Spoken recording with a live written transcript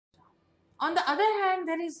On the other hand,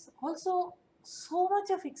 there is also so much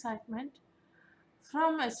of excitement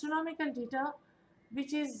from astronomical data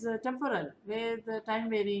which is temporal, where the time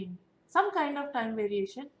varying, some kind of time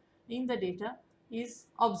variation in the data is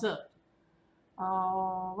observed.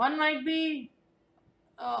 One might be,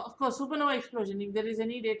 of course, supernova explosion, if there is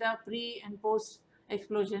any data pre and post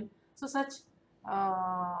explosion. So such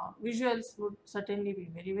visuals would certainly be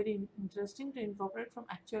very, very interesting to incorporate from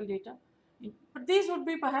actual data. But these would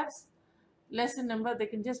be perhaps less in number, they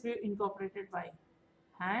can just be incorporated by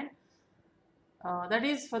hand. That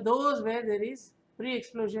is for those where there is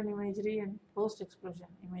pre-explosion imagery and post-explosion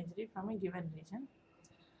imagery from a given region.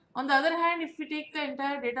 On the other hand, if we take the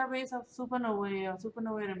entire database of supernova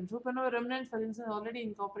remnants, for instance, already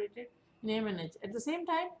incorporated in MNH. At the same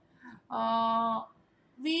time,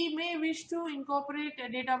 we may wish to incorporate a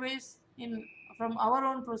database in from our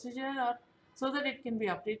own procedure, or so that it can be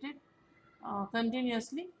updated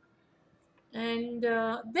continuously. And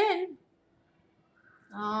then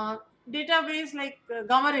database like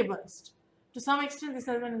gamma ray burst. To some extent, this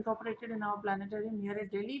has been incorporated in our planetarium here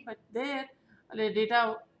at Delhi, but there the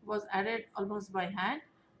data was added almost by hand.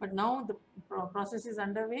 But now the process is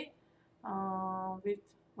underway with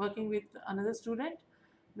working with another student,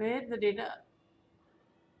 where the data,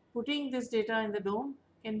 putting this data in the dome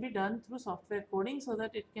can be done through software coding, so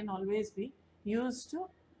that it can always be used to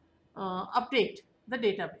update the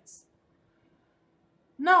database.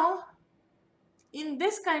 Now, in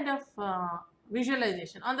this kind of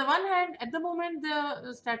visualization, on the one hand, at the moment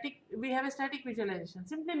we have a static visualization,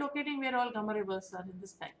 simply locating where all gamma ray bursts are in the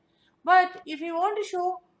sky. But if you want to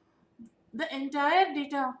show the entire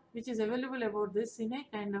data which is available about this in a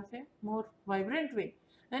kind of a more vibrant way,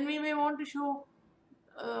 then we may want to show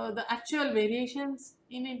the actual variations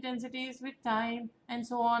in intensities with time and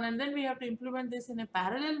so on, and then we have to implement this in a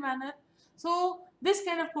parallel manner. So this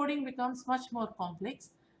kind of coding becomes much more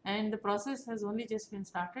complex, and the process has only just been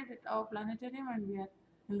started at our planetarium, and we are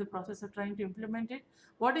in the process of trying to implement it.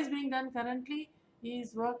 What is being done currently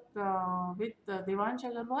is work with Devansh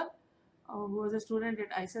Agarwal, who was a student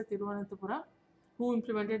at ISA Thiruvananthapuram, who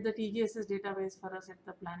implemented the TGSS database for us at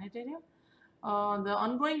the planetarium. The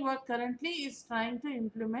ongoing work currently is trying to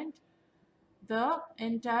implement the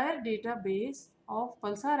entire database of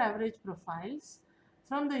pulsar average profiles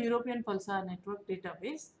from the European Pulsar Network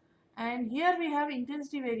database. And here we have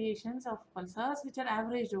intensity variations of pulsars which are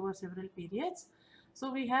averaged over several periods.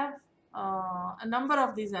 So we have a number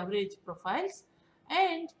of these average profiles,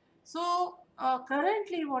 and so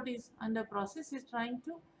currently what is under process is trying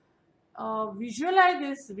to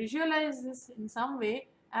visualize this in some way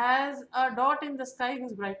as a dot in the sky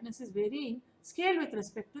whose brightness is varying scale with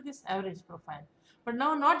respect to this average profile. But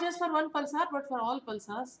now not just for one pulsar, but for all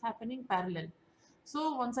pulsars happening parallel.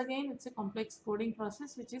 So once again, it's a complex coding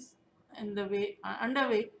process which is in the way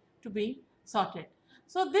underway to be sorted.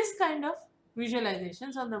 So this kind of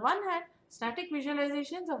visualizations, on the one hand, static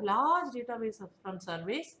visualizations of large database from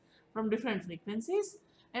surveys from different frequencies,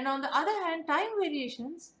 and on the other hand, time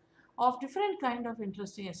variations of different kind of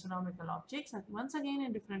interesting astronomical objects, once again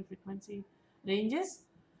in different frequency ranges,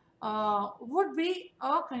 would be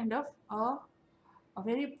a kind of a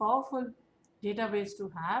very powerful database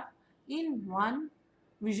to have in one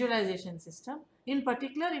visualization system, in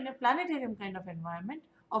particular in a planetarium kind of environment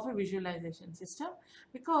of a visualization system,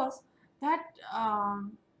 because that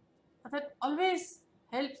that always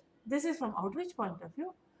helps. This is from outreach point of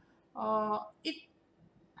view. It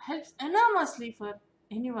helps enormously for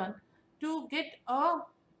anyone to get for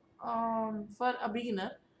a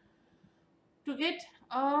beginner to get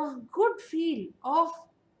a good feel of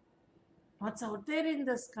what's out there in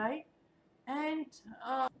the sky, and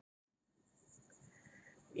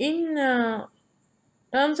in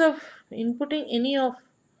terms of inputting any of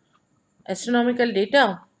astronomical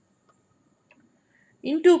data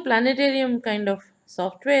into planetarium kind of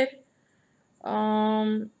software.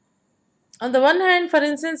 On the one hand, for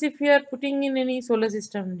instance, if you are putting in any solar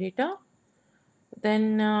system data,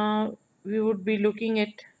 then we would be looking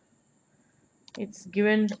at its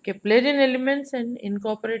given Keplerian elements and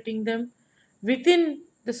incorporating them within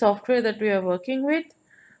the software that we are working with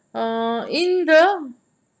in the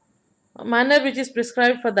manner which is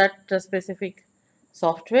prescribed for that specific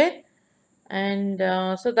software. And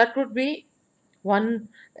so that would be one,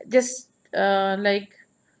 just like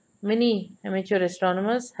many amateur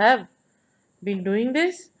astronomers have been doing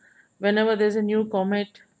this whenever there's a new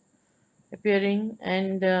comet appearing,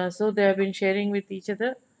 and so they have been sharing with each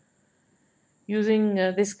other using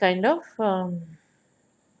this kind of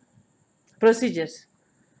procedures.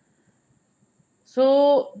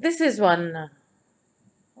 So this is one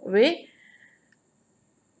way.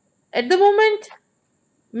 At the moment,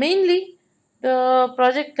 mainly the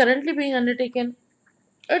project currently being undertaken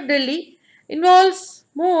at Delhi involves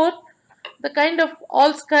more the kind of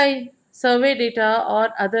all sky survey data or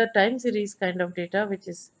other time series kind of data, which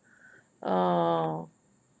is uh,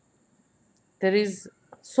 there is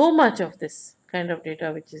so much of this kind of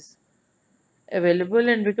data which is available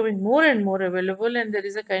and becoming more and more available, and there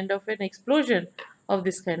is a kind of an explosion of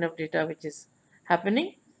this kind of data which is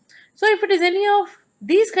happening. So if it is any of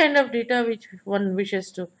these kind of data which one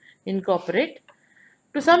wishes to incorporate,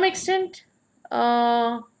 to some extent,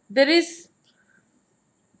 there is,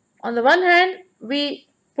 on the one hand, we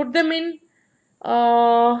put them in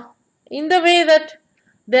the way that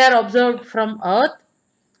they are observed from Earth.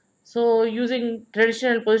 So using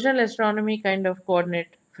traditional positional astronomy kind of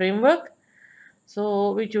coordinate framework.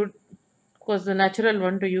 So which would, of course, the natural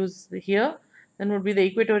one to use here then would be the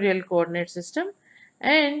equatorial coordinate system.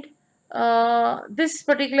 And this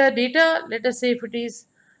particular data, let us say if it is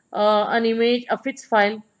an image, a FITS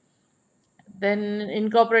file, then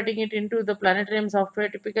incorporating it into the Planetarium software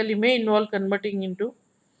typically may involve converting into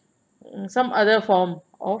some other form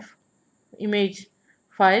of image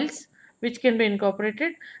files which can be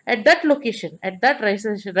incorporated at that location, at that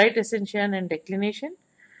right ascension and declination.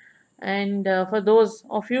 And for those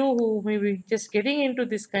of you who may be just getting into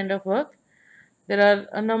this kind of work, there are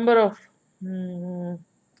a number of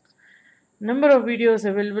videos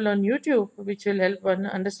available on YouTube which will help one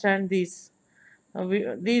understand these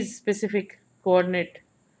specific coordinate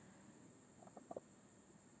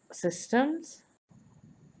systems.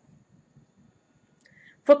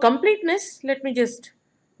 For completeness, let me just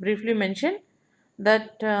briefly mention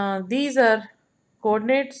that these are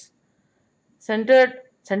coordinates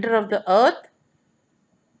center of the Earth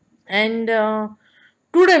and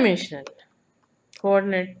two-dimensional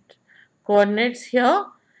coordinates here,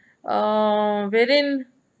 wherein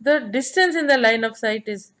the distance in the line of sight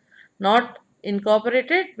is not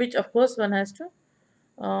incorporated, which of course one has to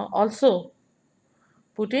also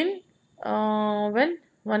put in when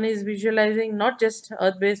one is visualizing not just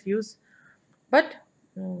Earth-based views but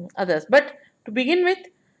others. But to begin with,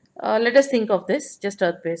 let us think of this just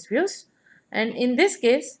Earth-based views, and in this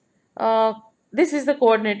case, this is the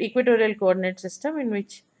equatorial coordinate system in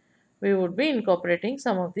which we would be incorporating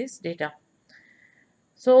some of this data.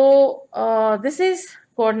 So this is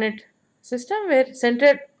coordinate system where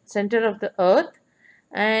center of the Earth,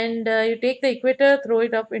 and you take the equator, throw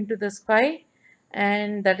it up into the sky,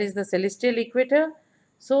 and that is the celestial equator.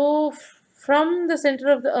 So from the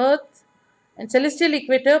center of the Earth and celestial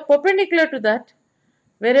equator, perpendicular to that,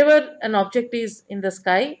 wherever an object is in the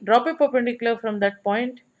sky, drop a perpendicular from that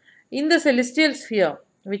point in the celestial sphere,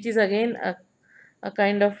 which is again a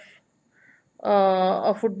kind of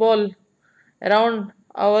a football around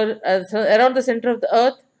around the center of the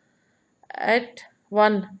Earth at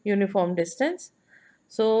one uniform distance.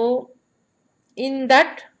 So in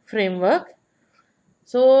that framework,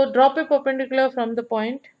 so drop a perpendicular from the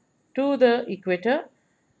point to the equator,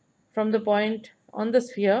 from the point on the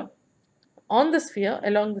sphere, along the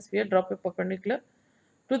sphere, drop a perpendicular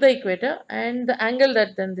to the equator, and the angle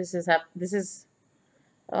that then this is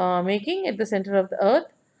making at the center of the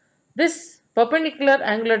Earth, this perpendicular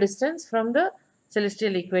angular distance from the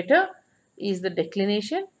celestial equator is the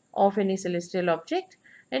declination of any celestial object,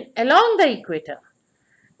 and along the equator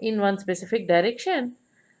in one specific direction,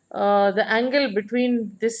 the angle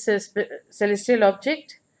between this celestial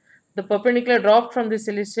object, the perpendicular drop from the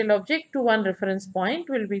celestial object to one reference point,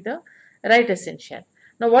 will be the right ascension.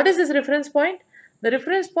 Now what is this reference point? The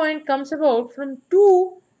reference point comes about from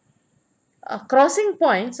two crossing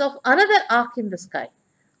points of another arc in the sky,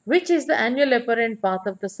 which is the annual apparent path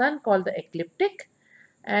of the sun called the ecliptic.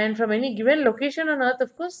 And from any given location on Earth,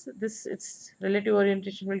 of course, its relative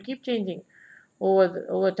orientation will keep changing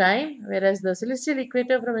over time, whereas the celestial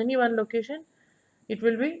equator from any one location, it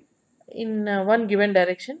will be in one given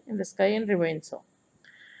direction in the sky and remain so.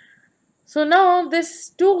 So now there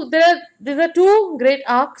are two great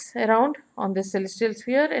arcs around on the celestial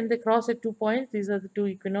sphere, and they cross at 2 points. These are the two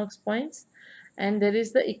equinox points, and there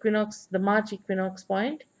is the March equinox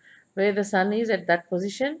point, where the sun is at that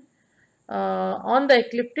position on the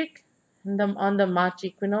ecliptic on the March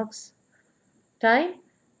equinox time,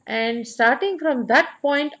 and starting from that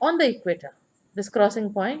point on the equator, this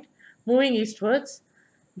crossing point, moving eastwards,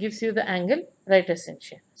 gives you the angle right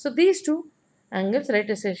ascension. So these two angles, right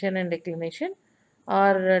ascension and declination,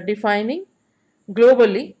 are defining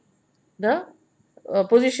globally the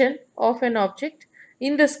position of an object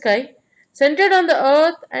in the sky centered on the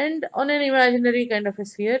Earth and on an imaginary kind of a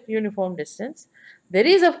sphere, uniform distance. There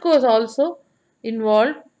is of course also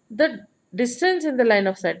involved the distance in the line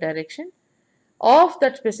of sight direction of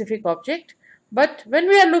that specific object. But when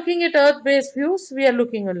we are looking at Earth-based views, we are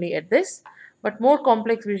looking only at this. But more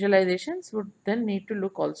complex visualizations would then need to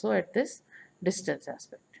look also at this distance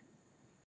aspect.